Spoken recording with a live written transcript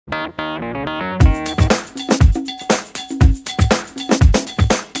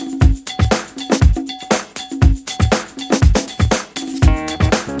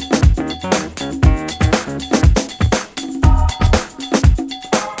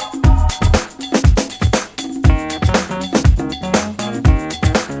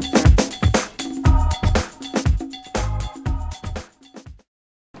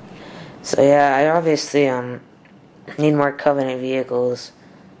So yeah, I obviously need more Covenant vehicles.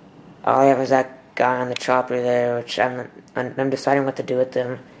 All I have is that guy on the chopper there, which I'm deciding what to do with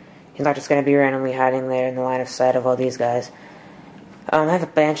them. He's not just gonna be randomly hiding there in the line of sight of all these guys. I have a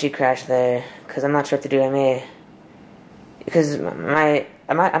Banshee crash there because I'm not sure what to do. Because I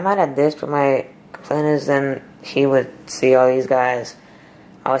might add this, but my complaint is then he would see all these guys.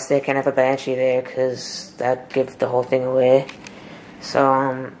 I was thinking of a Banshee there because that gives the whole thing away.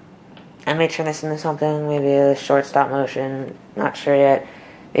 So I may turn this into something, maybe a short stop motion, not sure yet.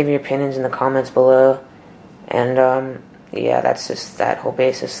 Leave your opinions in the comments below. And yeah, that's just that whole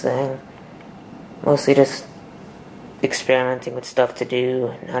basis thing. Mostly just experimenting with stuff to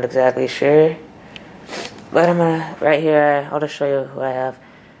do, not exactly sure. But I'm gonna, right here, I'll just show you who I have.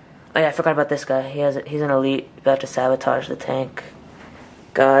 Oh yeah, I forgot about this guy. He's an elite, about to sabotage the tank.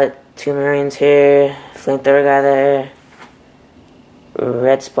 Got 2 Marines here, flamethrower guy there,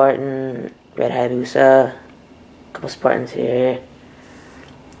 red Spartan, red Hayabusa, couple Spartans here,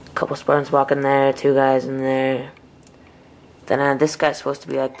 couple Spartans walking there, 2 guys in there. Then this guy's supposed to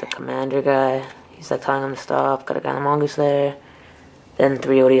be like the commander guy. He's like telling him to stop. Got a guy on the mongoose there. Then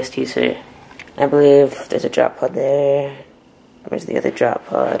 3 ODSTs here. I believe there's a drop pod there. Where's the other drop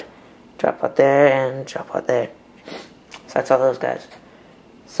pod? Drop pod there and drop pod there. So that's all those guys.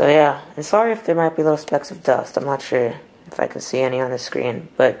 So yeah, and sorry if there might be little specks of dust. I'm not sure if I can see any on the screen,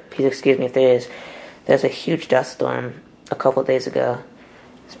 but please excuse me if there is. There's a huge dust storm a couple days ago.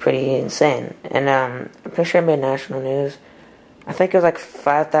 It's pretty insane. And I'm pretty sure it made national news. I think it was like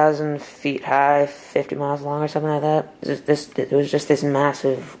 5,000 feet high, 50 miles long or something like that. It was just this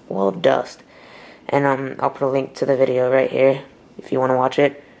massive wall of dust. And I'll put a link to the video right here if you want to watch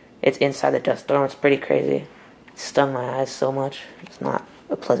it. It's inside the dust storm. It's pretty crazy. It stung my eyes so much. It's not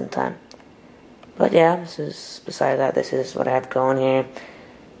a pleasant time. But yeah, besides that, this is what I have going here.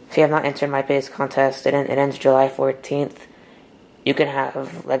 If you have not entered my base contest, it ends July 14th. You can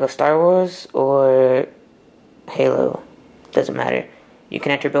have Lego Star Wars or Halo. Doesn't matter. You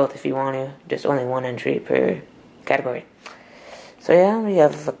can enter both if you want to. Just only 1 entry per category. So yeah, we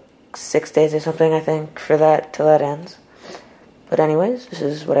have like 6 days or something, I think, for that till that ends. But anyways, this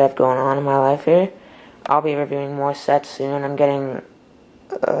is what I have going on in my life here. I'll be reviewing more sets soon. I'm getting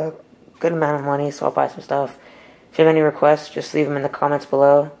a good amount of money, so I'll buy some stuff. If you have any requests, just leave them in the comments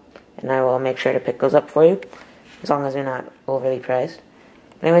below, and I will make sure to pick those up for you, as long as they're not overly priced.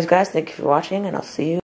 Anyways, guys, thank you for watching, and I'll see you